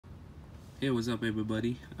Hey, what's up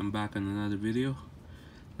everybody? I'm back on another video.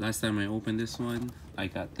 Last time I opened this one, I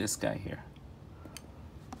got this guy here.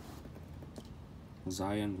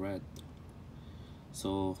 Zion Red.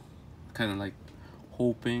 So, kind of like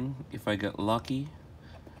hoping if I get lucky,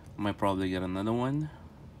 I might probably get another one.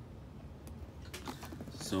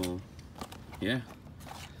 So, yeah.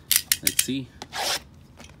 Let's see.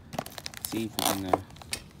 See if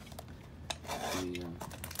we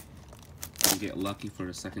can get lucky for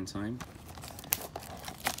the second time.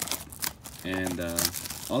 And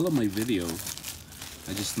all of my videos,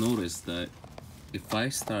 I just noticed that if I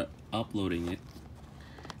start uploading it,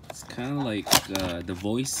 it's kind of like the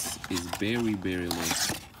voice is very low.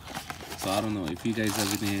 So I don't know if you guys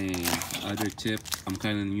have any other tip. I'm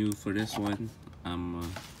kind of new for this one.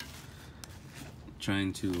 I'm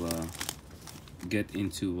trying to get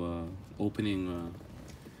into opening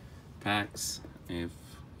packs. If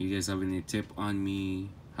you guys have any tip on me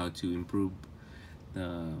how to improve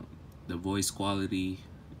the voice quality,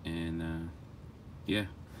 and yeah,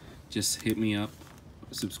 just hit me up,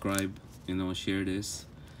 subscribe, share this,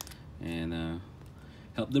 and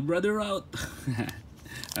help the brother out.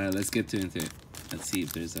 All right, let's get into it. Let's see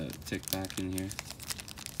if there's a tick pack in here.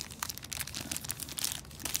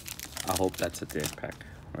 I hope that's a tick pack.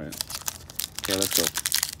 All right, okay, let's go.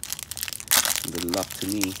 Good luck to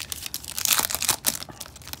me.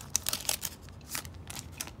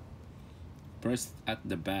 First at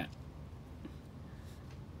the bat,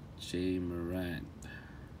 Ja Morant,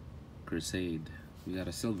 Crusade. We got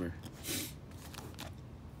a silver.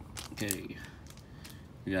 Okay,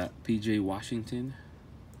 we got PJ Washington,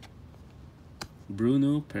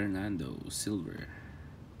 Bruno Fernando, silver,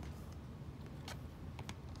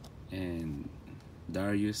 and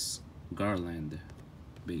Darius Garland,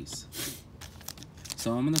 base.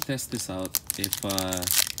 So I'm gonna test this out. If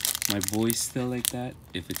my voice still like that,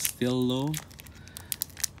 if it's still low,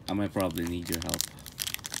 I might probably need your help.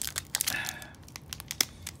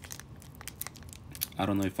 I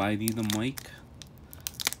don't know if I need a mic,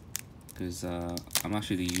 because I'm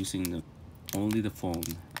actually using only the phone.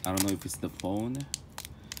 I don't know if it's the phone.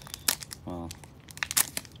 Well,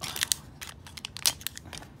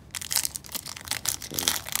 okay.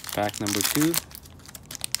 Pack number 2.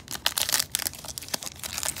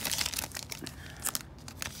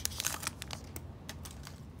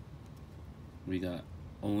 We got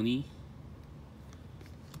Oni,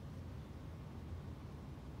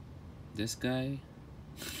 this guy,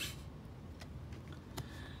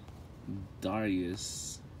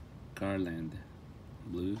 Darius Garland,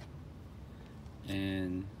 blue,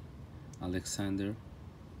 and Alexander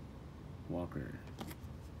Walker.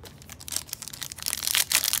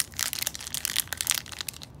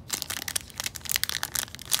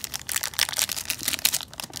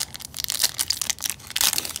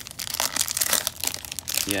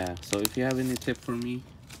 Yeah, so if you have any tip for me,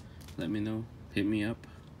 let me know. Hit me up.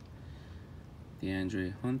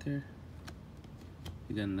 DeAndre Hunter.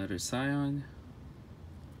 We got another Zion.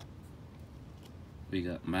 We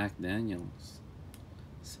got McDaniels,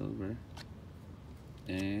 silver,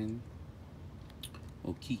 and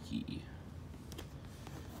Okiki.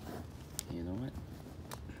 You know what?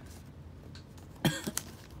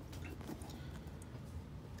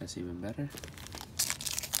 That's even better.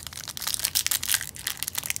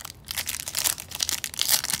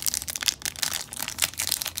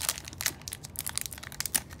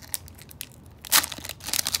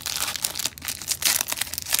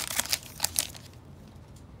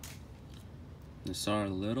 Nassar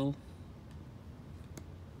Little,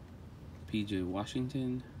 PJ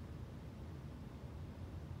Washington,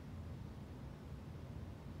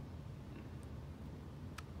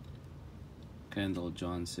 Kendall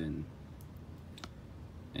Johnson,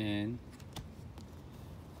 and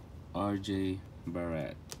RJ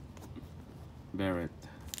Barrett.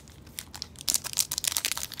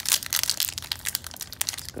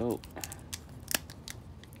 Let's go.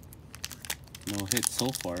 No hit so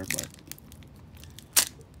far, but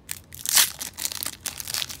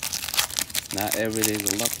not every day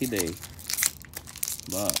is a lucky day.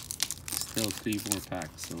 But still 3 more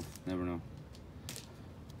packs, so never know.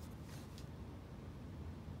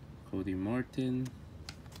 Cody Martin,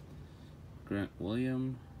 Grant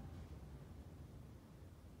Williams,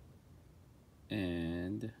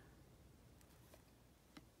 and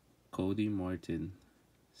Cody Martin,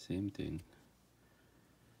 same thing.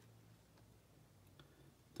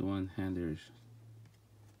 Dwan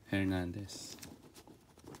Hernandez.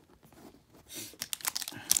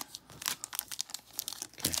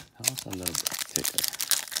 Okay, that was a little bit thicker.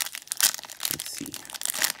 Let's see.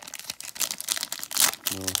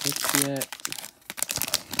 No hits yet.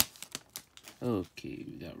 Okay,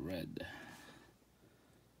 we got red.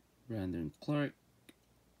 Brandon Clark,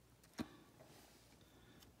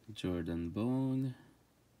 Jordan Bone.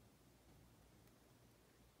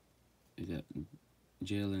 We got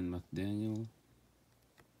Jalen McDaniel.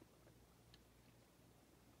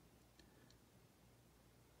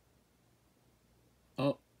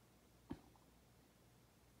 Oh,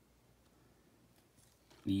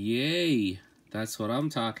 yay! That's what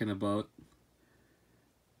I'm talking about.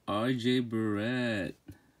 RJ Barrett.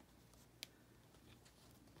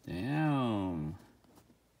 Damn.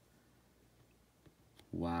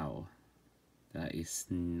 Wow. That is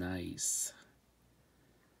nice.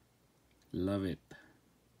 Love it.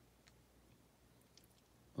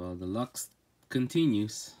 Well, the luck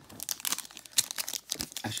continues.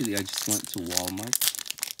 Actually, I just went to Walmart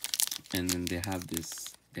and then they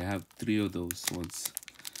have 3 of those ones.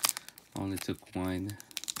 I only took 1,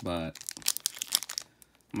 but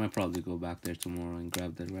I might probably go back there tomorrow and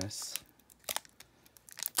grab the rest.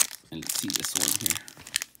 And let's see this one here.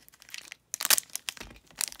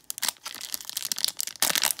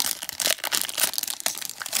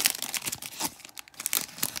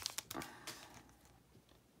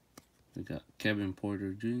 We got Kevin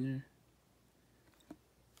Porter Jr.,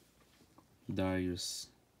 Darius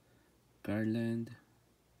Garland.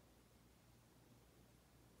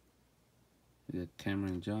 We got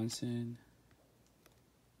Cameron Johnson.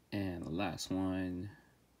 And the last one,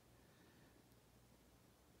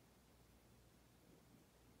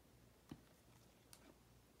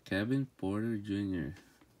 Kevin Porter Jr.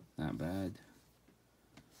 Not bad.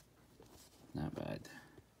 Not bad.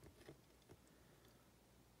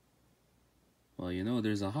 Well, you know,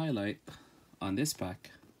 there's a highlight on this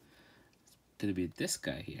pack. It's gonna be this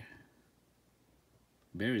guy here.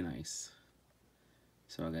 Very nice.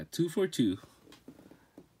 So I got 2 for 2.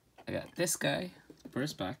 I got this guy,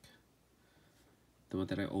 first pack, the one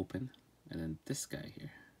that I opened, and then this guy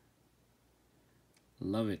here.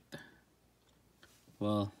 Love it.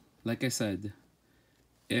 Well, like I said,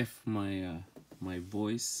 if my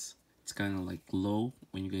voice it's kind of like low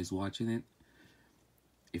when you guys watching it,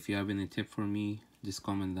 if you have any tip for me, just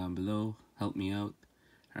comment down below. Help me out.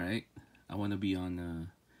 All right, I want to be on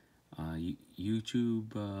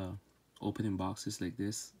YouTube opening boxes like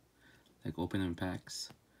this, like opening packs.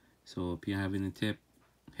 So if you have any tip,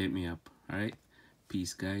 hit me up. All right,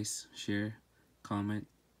 peace guys. Share, comment,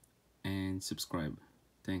 and subscribe.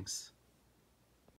 Thanks.